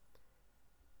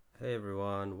Hey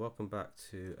everyone, welcome back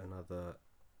to another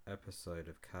episode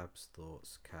of Cabs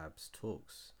Thoughts, Cabs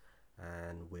Talks,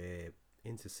 and we're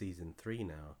into season 3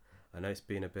 now. I know it's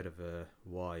been a bit of a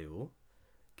while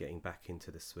getting back into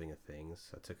the swing of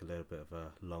things. I took a little bit of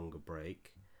a longer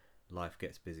break. Life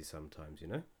gets busy sometimes,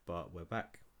 but we're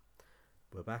back.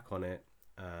 We're back on it,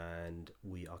 and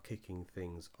we are kicking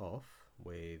things off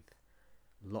with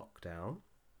lockdown,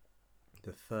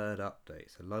 the third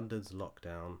update. So London's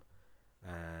lockdown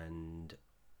and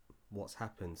what's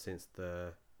happened since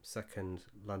the second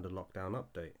London lockdown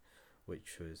update,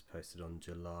 which was posted on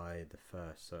July the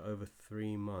 1st. So over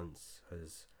 3 months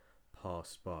has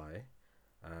passed by,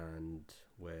 and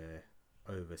we're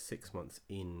over 6 months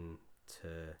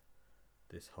into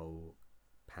this whole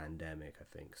pandemic, I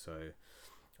think. So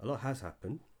a lot has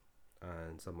happened,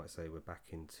 and some might say we're back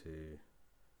into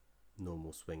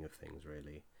normal swing of things,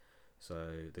 really.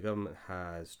 So the government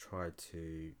has tried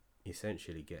to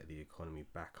essentially get the economy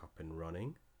back up and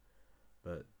running.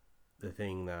 But the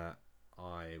thing that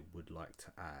I would like to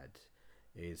add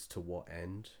is to what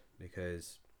end,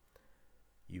 because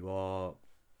you are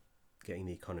getting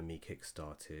the economy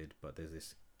kick-started, but there's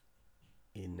this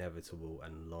inevitable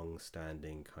and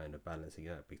long-standing kind of balancing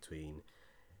out between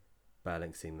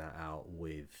balancing that out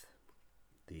with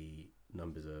the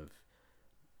numbers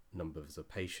of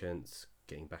patients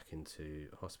getting back into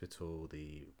hospital,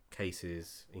 the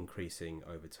cases increasing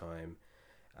over time,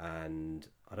 and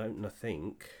I don't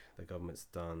think the government's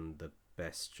done the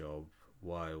best job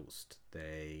whilst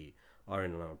they are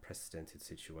in an unprecedented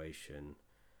situation.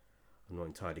 I'm not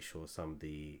entirely sure some of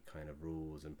the kind of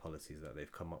rules and policies that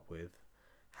they've come up with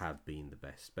have been the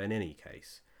best. But in any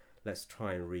case, let's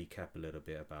try and recap a little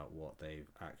bit about what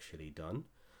they've actually done.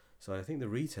 So I think the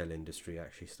retail industry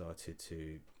actually started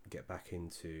to get back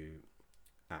into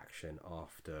action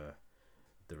after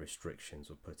the restrictions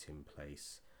were put in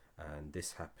place, and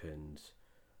this happened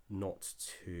not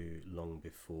too long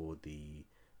before the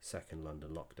second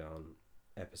London lockdown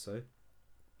episode,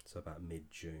 so about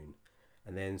mid-June.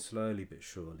 And then slowly but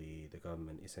surely the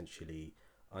government essentially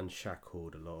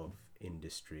unshackled a lot of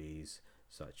industries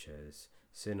such as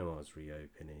cinemas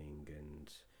reopening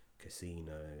and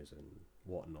casinos and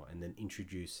whatnot, and then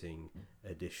introducing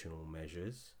additional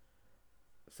measures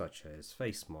such as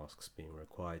face masks being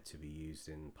required to be used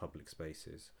in public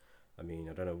spaces. I mean,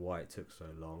 I don't know why it took so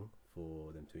long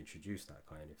for them to introduce that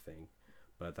kind of thing,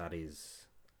 but that is,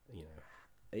 you know,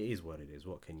 it is what it is.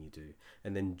 What can you do?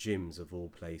 And then gyms, of all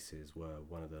places, were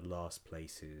one of the last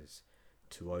places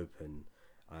to open.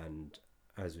 And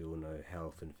as we all know,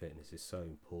 health and fitness is so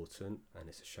important, and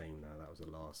it's a shame now that was the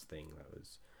last thing that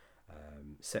was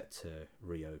set to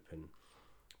reopen.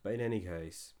 But in any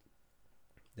case,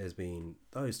 there's been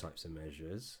those types of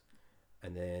measures,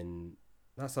 and then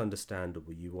that's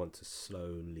understandable. You want to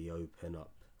slowly open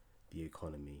up the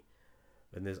economy.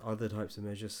 And there's other types of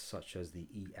measures, such as the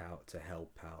Eat Out to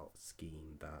Help Out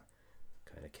scheme that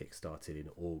kind of kick-started in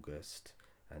August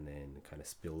and then kind of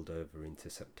spilled over into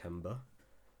September.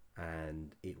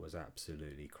 And it was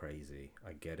absolutely crazy.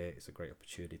 I get it. It's a great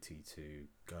opportunity to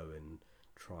go and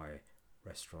try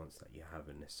restaurants that you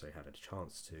haven't necessarily had a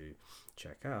chance to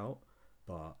check out,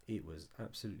 but it was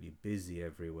absolutely busy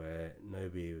everywhere.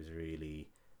 Nobody was really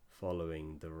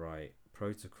following the right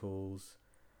protocols.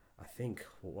 I think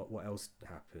what else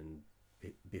happened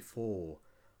before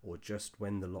or just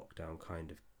when the lockdown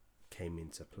kind of came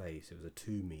into place, it was a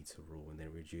 2 meter rule and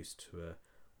then reduced to a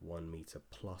 1 meter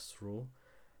plus rule.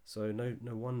 So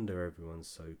no wonder everyone's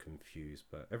so confused,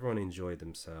 but everyone enjoyed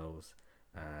themselves,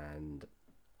 and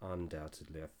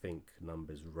undoubtedly I think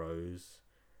numbers rose,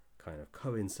 kind of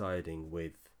coinciding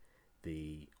with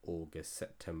the August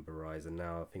September rise, and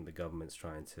now I think the government's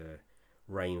trying to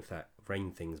rein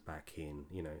things back in.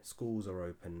 Schools are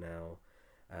open now,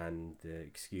 and the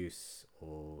excuse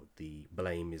or the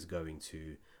blame is going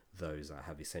to those that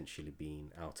have essentially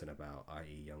been out and about,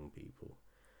 i.e., young people.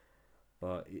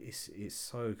 But it's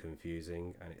so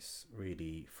confusing and it's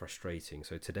really frustrating.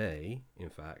 So today, in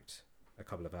fact, a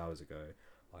couple of hours ago,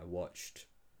 I watched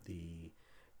the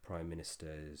Prime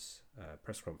Minister's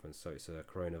press conference. So it's a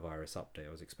coronavirus update.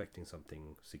 I was expecting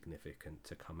something significant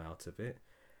to come out of it.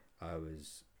 I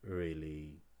was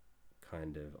really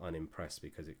kind of unimpressed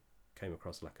because it came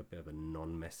across like a bit of a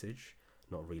non-message,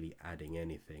 not really adding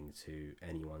anything to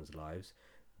anyone's lives.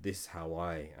 This is how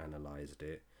I analysed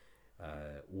it.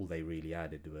 All they really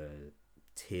added were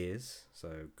tiers,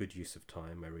 so good use of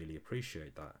time. I really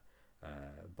appreciate that,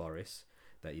 Boris,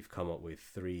 that you've come up with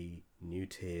 3 new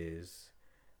tiers,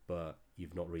 but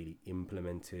you've not really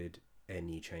implemented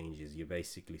any changes. You're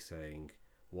basically saying,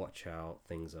 watch out,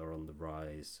 things are on the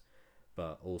rise,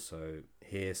 but also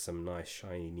here's some nice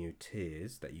shiny new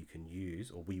tiers that you can use,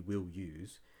 or we will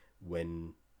use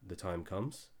when the time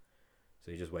comes. So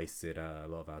you just wasted a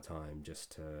lot of our time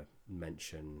just to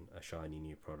mention a shiny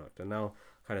new product. And now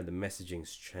kind of the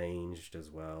messaging's changed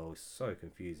as well. It's so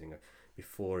confusing.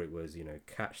 Before it was,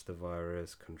 catch the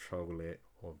virus, control it,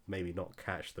 or maybe not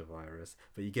catch the virus,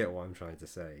 but you get what I'm trying to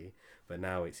say. But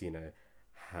now it's,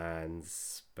 hands,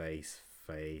 space,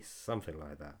 face, something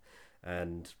like that.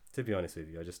 And to be honest with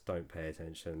you, I just don't pay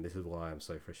attention. This is why I'm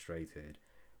so frustrated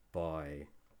by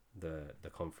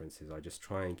the conferences. I just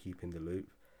try and keep in the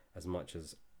loop as much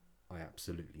as I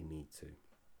absolutely need to,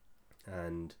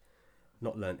 and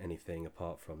not learnt anything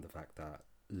apart from the fact that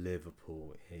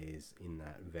Liverpool is in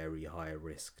that very high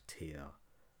risk tier.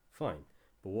 Fine,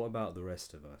 but what about the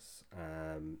rest of us?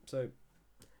 So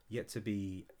yet to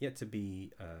be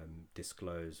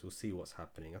disclosed. We'll see what's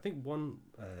happening. I think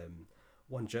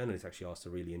one journalist actually asked a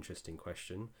really interesting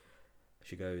question.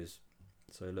 She goes,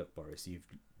 "So look, Boris, you've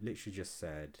literally just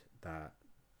said that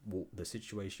the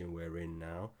situation we're in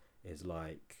now is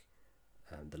like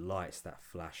the lights that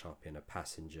flash up in a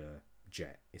passenger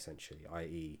jet, essentially,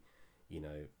 i.e.,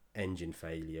 engine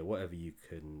failure, whatever you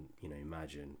can,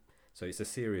 imagine. So it's a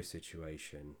serious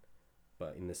situation,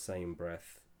 but in the same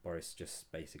breath, Boris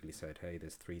just basically said, hey,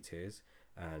 there's 3 tiers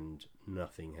and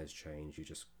nothing has changed. You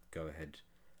just go ahead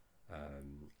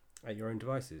at your own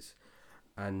devices."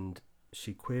 And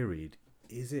she queried,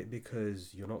 is it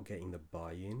because you're not getting the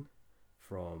buy-in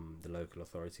from the local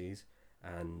authorities?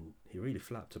 And he really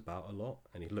flapped about a lot,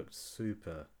 and he looked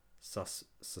super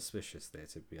suspicious there,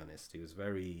 to be honest. He was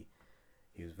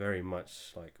very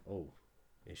much like, oh,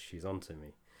 she's onto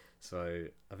me. So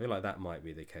I feel like that might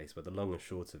be the case, but the long and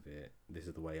short of it, this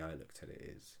is the way I looked at it,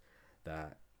 is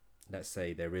that let's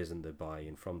say there isn't the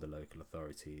buy-in from the local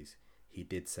authorities. He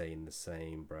did say in the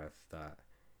same breath that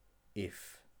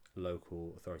if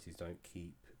local authorities don't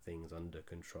keep things under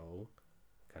control,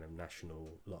 kind of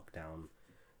national lockdown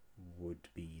would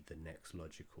be the next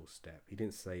logical step. He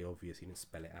didn't say obvious, he didn't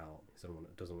spell it out. He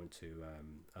doesn't want to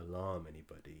alarm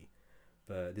anybody,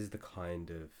 but this is the kind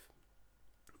of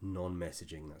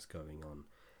non-messaging that's going on,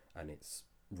 and it's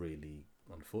really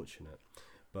unfortunate.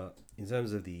 But in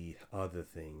terms of the other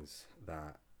things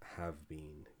that have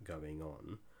been going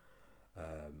on,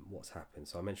 what's happened?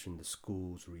 So I mentioned the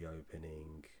schools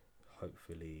reopening.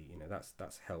 Hopefully,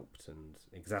 that's helped and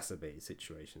exacerbated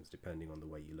situations depending on the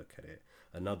way you look at it.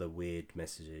 Another weird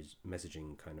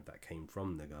messaging kind of that came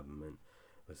from the government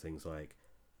was things like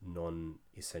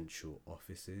non-essential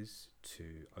offices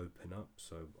to open up.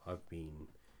 So I've been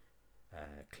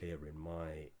clear in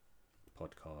my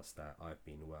podcast that I've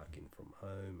been working from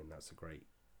home, and that's a great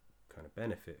kind of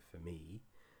benefit for me.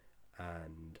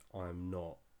 And I'm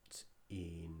not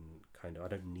I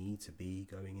don't need to be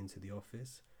going into the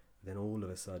office. Then all of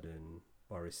a sudden,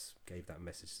 Boris gave that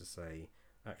message to say,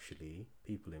 actually,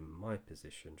 people in my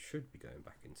position should be going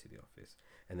back into the office.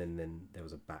 And then there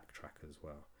was a backtrack as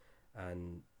well.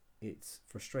 And it's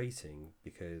frustrating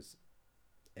because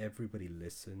everybody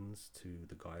listens to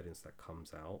the guidance that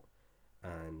comes out,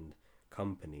 and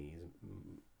companies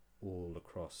all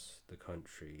across the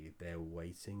country, they're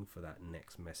waiting for that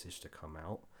next message to come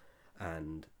out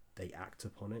and they act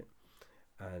upon it.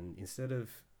 And instead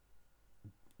of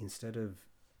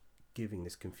giving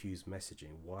this confused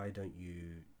messaging, why don't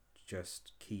you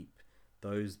just keep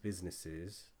those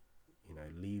businesses,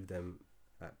 leave them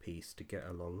at peace to get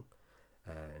along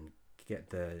and get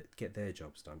their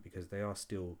jobs done, because they are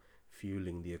still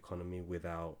fueling the economy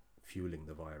without fueling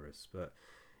the virus. But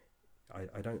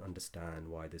I don't understand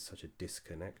why there's such a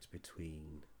disconnect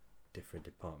between different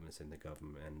departments in the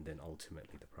government and then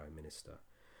ultimately the Prime Minister.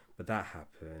 But that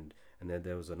happened, and then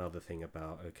there was another thing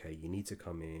about, okay, you need to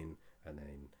come in and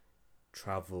then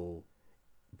travel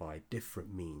by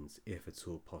different means if at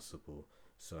all possible.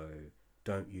 So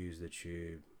don't use the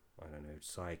tube, I don't know,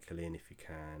 cycle in if you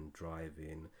can, drive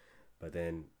in. But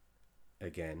then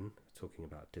again, talking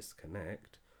about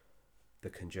disconnect, the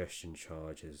congestion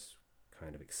charge has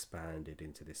kind of expanded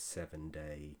into this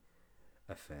 7-day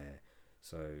affair.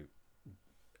 So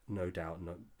no doubt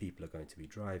people are going to be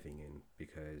driving in,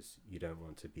 because you don't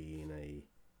want to be in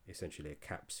essentially a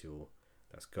capsule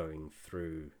that's going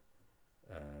through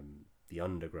the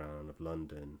underground of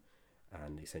London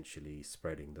and essentially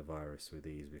spreading the virus with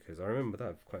ease. Because I remember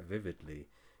that quite vividly.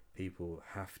 People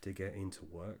have to get into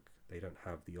work. They don't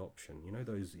have the option.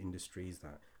 Those industries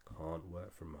that can't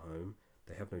work from home,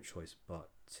 they have no choice but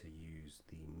to use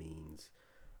the means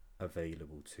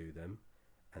available to them.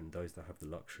 And those that have the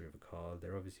luxury of a car,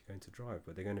 they're obviously going to drive,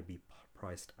 but they're going to be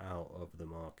priced out of the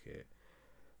market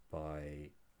by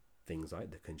things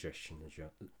like the congestion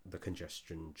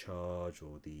charge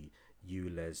or the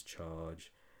ULEZ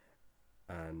charge,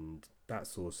 and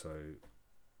that's also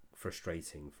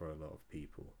frustrating for a lot of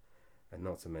people. And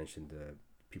not to mention the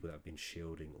people that have been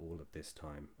shielding all of this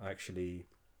time. I actually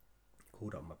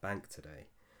called up my bank today,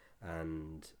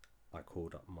 and I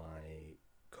called up my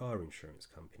car insurance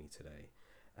company today,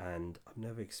 and I've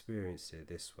never experienced it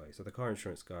this way. So the car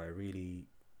insurance guy really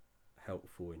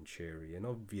helpful and cheery, and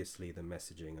obviously the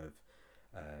messaging of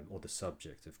or the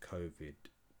subject of COVID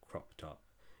cropped up.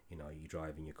 You know, you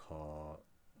driving your car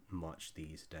much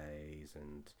these days,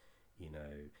 and you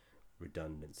know,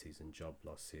 redundancies and job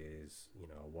losses, you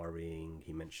know, are worrying.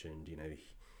 He mentioned, you know,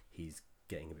 he's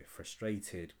getting a bit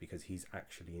frustrated because he's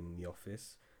actually in the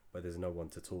office, but there's no one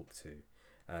to talk to,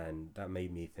 and that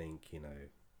made me think, you know,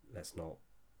 let's not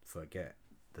forget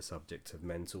the subject of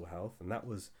mental health, and that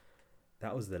was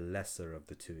the lesser of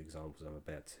the two examples I'm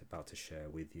about to share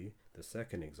with you. The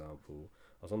second example,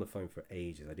 I was on the phone for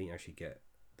ages. I didn't actually get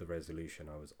the resolution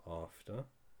I was after,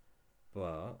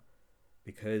 but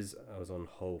because I was on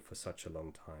hold for such a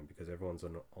long time, because everyone's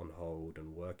on hold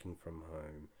and working from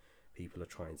home, people are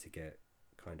trying to get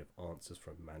kind of answers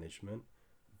from management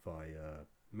via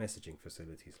messaging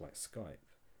facilities like Skype.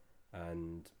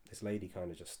 And this lady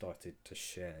kind of just started to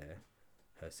share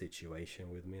her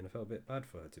situation with me, and I felt a bit bad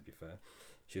for her, to be fair.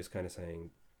 She was kind of saying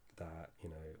that, you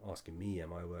know, asking me,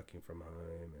 am I working from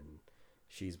home? And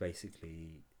she's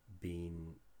basically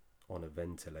been on a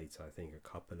ventilator, I think, a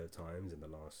couple of times in the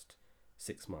last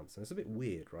 6 months. And it's a bit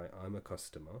weird, right? I'm a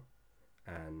customer,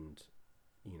 and,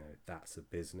 you know, that's a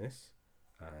business,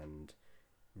 and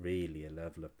really a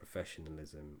level of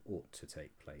professionalism ought to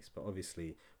take place. But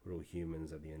obviously, we're all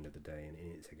humans at the end of the day and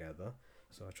in it together.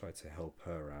 So I tried to help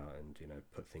her out and, you know,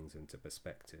 put things into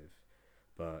perspective.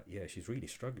 But yeah, she's really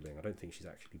struggling. I don't think she's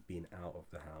actually been out of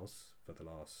the house for the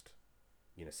last,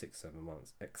 you know, 6, 7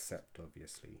 months, except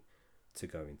obviously to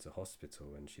go into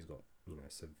hospital. And she's got, you know,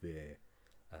 severe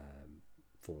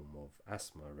form of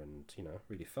asthma, and, you know,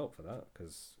 really felt for that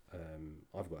because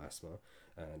I've got asthma,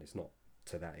 and it's not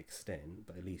to that extent,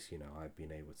 but at least, you know, I've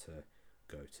been able to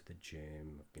go to the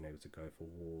gym, I've been able to go for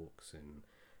walks, and,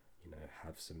 you know,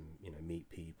 have some, you know, meet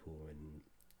people, and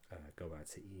go out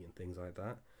to eat and things like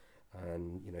that.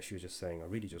 And, you know, she was just saying, I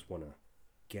really just want to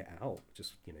get out,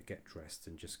 just, you know, get dressed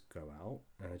and just go out.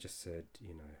 And I just said,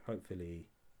 you know, hopefully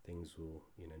things will,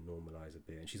 you know, normalize a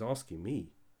bit. And she's asking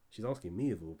me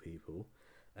of all people,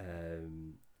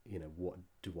 you know, what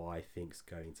do I think's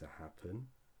going to happen?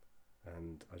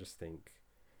 And I just think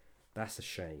that's a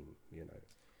shame, you know,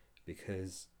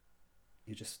 because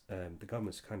you just the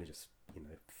government's kind of just, you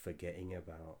know, forgetting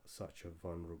about such a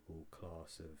vulnerable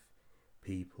class of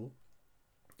people.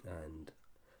 And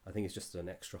I think it's just an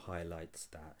extra highlights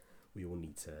that we all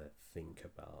need to think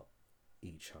about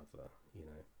each other. You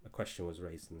know, a question was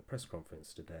raised in the press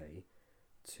conference today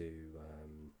to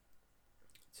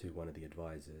one of the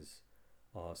advisors,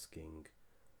 asking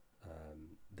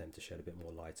them to shed a bit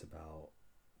more light about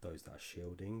those that are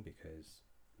shielding, because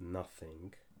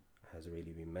nothing has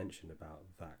really been mentioned about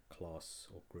that class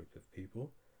or group of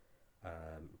people.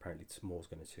 Apparently, more's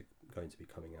going to be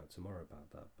coming out tomorrow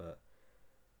about that, but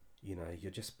you know,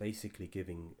 you're just basically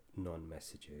giving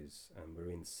non-messages, and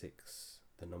we're in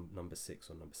number 6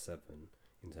 or number 7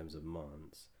 in terms of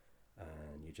months,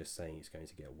 and you're just saying it's going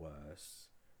to get worse.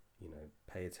 You know,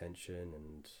 pay attention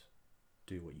and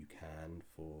do what you can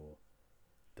for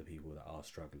the people that are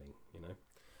struggling, you know.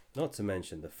 Not to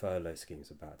mention the furlough scheme is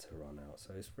about to run out,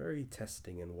 so it's very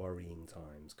testing and worrying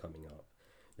times coming up.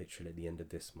 Literally at the end of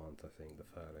this month, I think the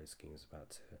furlough scheme is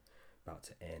about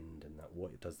to end, and that,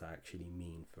 what does that actually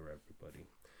mean for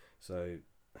everybody? So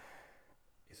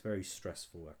it's very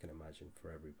stressful, I can imagine,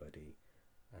 for everybody,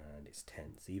 and it's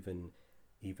tense. Even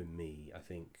me, I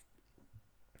think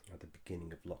at the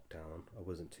beginning of lockdown, I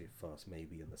wasn't too fast.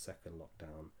 Maybe in the second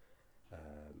lockdown,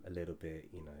 a little bit,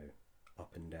 you know,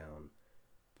 up and down,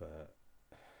 but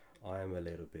I am a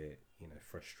little bit, you know,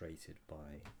 frustrated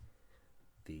by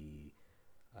the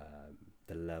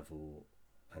level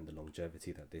and the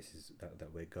longevity that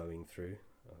that we're going through,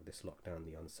 this lockdown,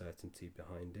 the uncertainty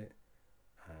behind it,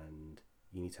 and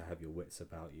you need to have your wits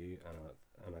about you.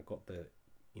 And I got the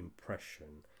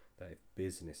impression that if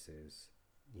businesses,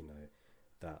 you know,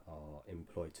 that are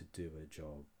employed to do a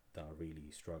job that are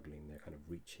really struggling, they're kind of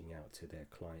reaching out to their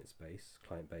client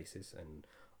basis and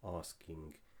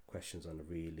asking questions on a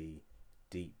really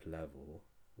deep level,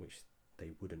 which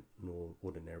they wouldn't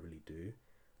ordinarily do.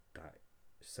 That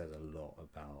says a lot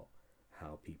about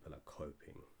how people are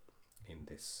coping in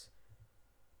this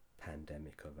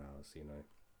pandemic of ours, you know.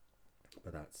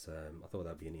 But that's I thought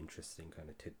that'd be an interesting kind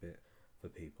of tidbit for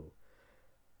people.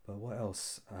 But what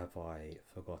else have I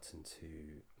forgotten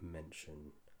to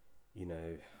mention? You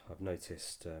know, I've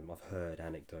noticed, I've heard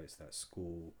anecdotes that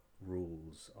school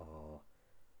rules are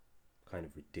kind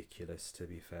of ridiculous, to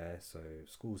be fair. So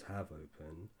schools have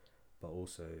opened, but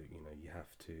also, you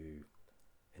have to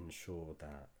ensure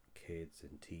that kids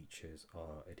and teachers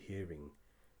are adhering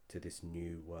to this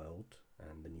new world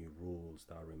and the new rules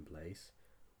that are in place,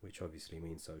 which obviously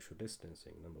means social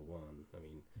distancing. Number one, I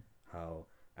mean, how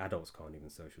adults can't even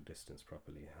social distance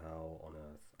properly. How on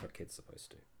earth are kids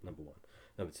supposed to? Number one.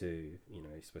 Number two, you're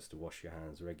supposed to wash your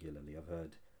hands regularly. I've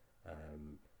heard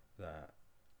that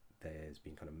there's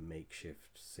been kind of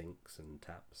makeshift sinks and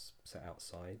taps set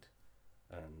outside,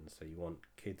 and so you want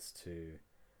kids to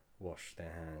wash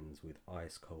their hands with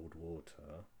ice cold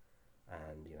water.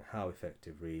 And how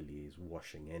effective really is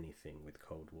washing anything with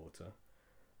cold water.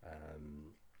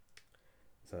 um,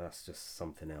 so that's just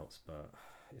something else, but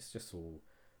it's just all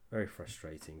very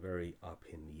frustrating, very up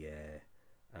in the air.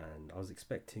 And I was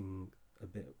expecting a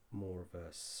bit more of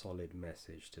a solid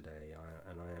message today,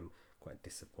 and I am quite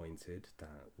disappointed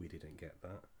that we didn't get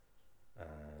that.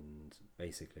 And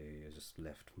basically, I just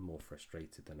left more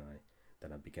frustrated than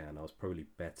I began. I was probably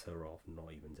better off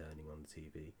not even turning on the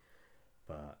TV,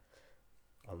 but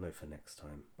I'll know for next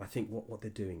time. I think what they're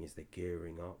doing is they're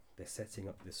gearing up, they're setting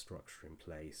up this structure in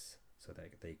place so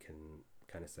that they can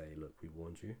kind of say, look, we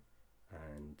warned you,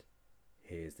 and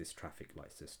here's this traffic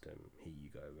light system. Here you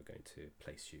go. We're going to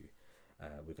place you.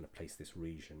 We're going to place this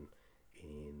region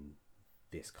in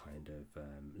this kind of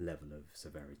level of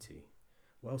severity.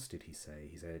 What else did he say?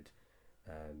 He said,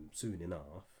 soon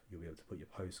enough, you'll be able to put your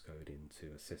postcode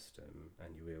into a system,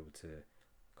 and you'll be able to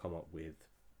come up with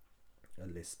a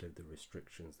list of the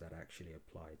restrictions that actually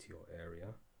apply to your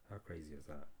area. How crazy is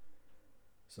that?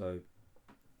 So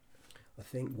I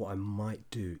think what I might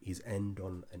do is end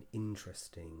on an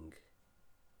interesting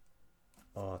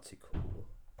article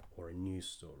or a news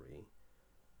story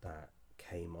that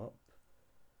came up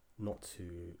not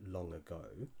too long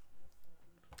ago,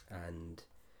 and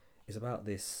it's about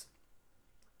this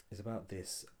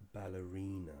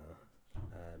ballerina.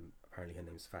 Apparently her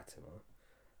name's Fatima,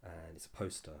 and it's a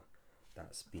poster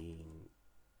that's been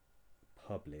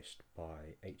published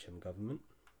by HM Government,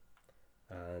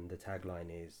 and the tagline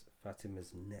is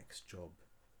Fatima's next job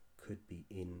could be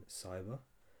in cyber,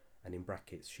 and in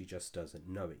brackets, she just doesn't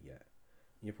know it yet.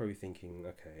 You're probably thinking,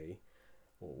 okay,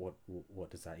 what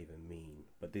does that even mean?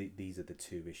 But these are the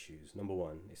two issues. Number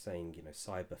one is saying,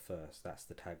 cyber first, that's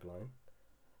the tagline,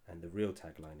 and the real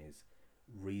tagline is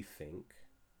rethink,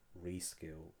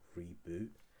 reskill, reboot.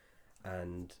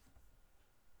 And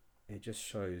it just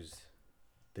shows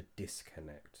the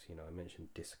disconnect. I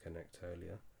mentioned disconnect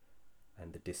earlier,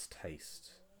 and the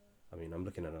distaste. I mean, I'm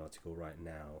looking at an article right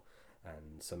now,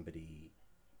 and somebody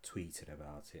tweeted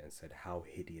about it and said, how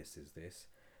hideous is this?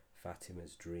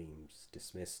 Fatima's dreams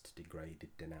dismissed, degraded,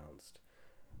 denounced.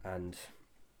 And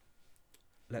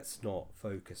let's not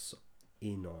focus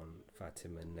in on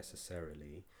Fatima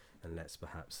necessarily, and let's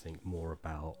perhaps think more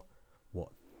about what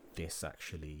this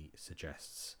actually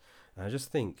suggests. And I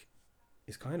just think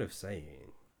it's kind of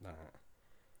saying that,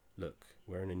 look,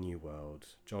 we're in a new world,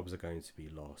 jobs are going to be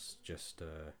lost, just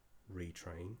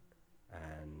retrain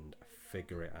and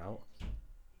figure it out,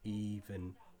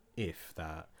 even if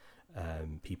that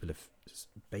people have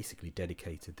basically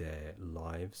dedicated their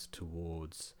lives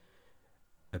towards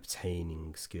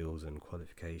obtaining skills and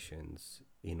qualifications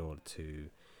in order to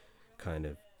kind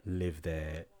of live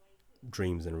their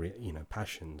dreams and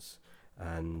passions.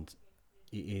 And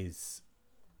it is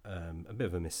a bit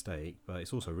of a mistake, but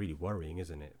it's also really worrying,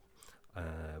 isn't it?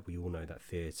 We all know that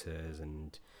theatres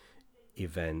and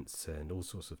events and all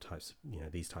sorts of types,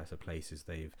 these types of places,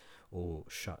 they've all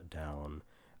shut down.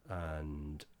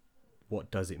 And what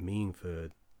does it mean for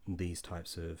these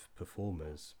types of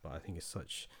performers? But I think it's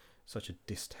such a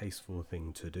distasteful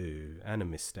thing to do, and a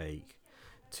mistake,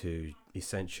 to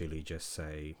essentially just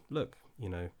say, look, we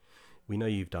know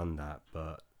you've done that,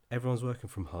 but everyone's working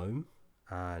from home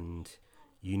and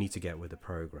you need to get with the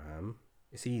program.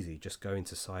 It's easy, just go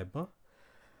into cyber.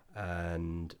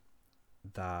 And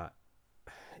that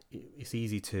it's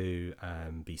easy to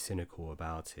be cynical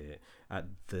about it. At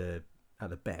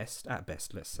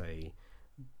best, let's say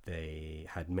they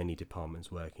had many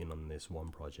departments working on this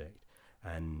one project,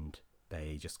 and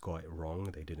they just got it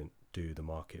wrong. They didn't do the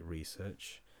market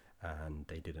research, and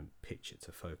they didn't pitch it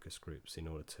to focus groups in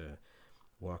order to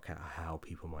work out how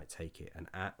people might take it. And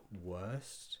at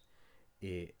worst,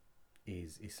 it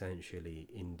is essentially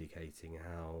indicating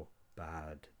how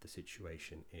bad the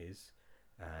situation is,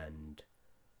 and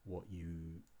what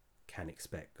you can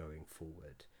expect going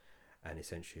forward. And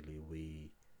essentially,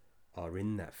 we are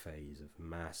in that phase of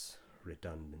mass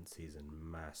redundancies and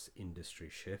mass industry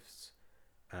shifts,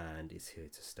 and it's here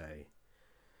to stay.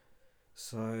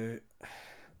 So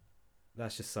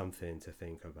that's just something to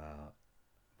think about.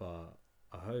 But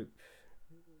I hope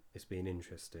it's been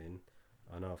interesting.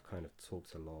 I know I've kind of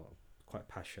talked a lot, quite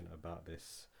passionate about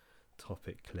this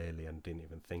topic clearly, and didn't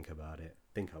even think about it.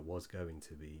 Think I was going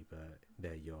to be, but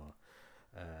there you are.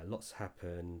 Lots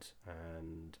happened,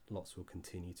 and lots will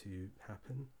continue to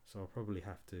happen. So I'll probably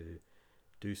have to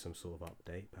do some sort of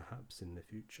update perhaps in the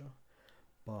future.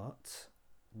 But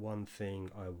one thing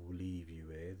I will leave you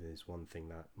with is one thing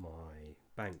that my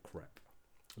bank rep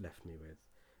left me with,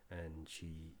 and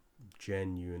she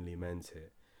genuinely meant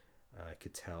it. I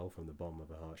could tell from the bottom of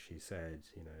her heart. She said,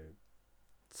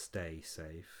 stay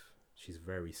safe. She's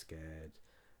very scared,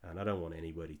 and I don't want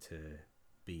anybody to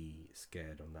be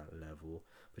scared on that level.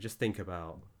 But just think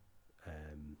about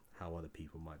how other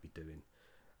people might be doing,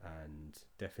 and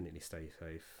definitely stay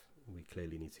safe. We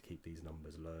clearly need to keep these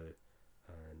numbers low,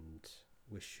 and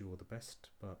wish you all the best.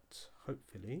 But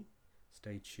hopefully,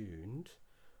 stay tuned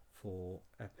for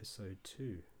episode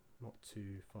 2, not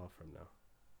too far from now.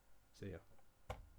 See ya.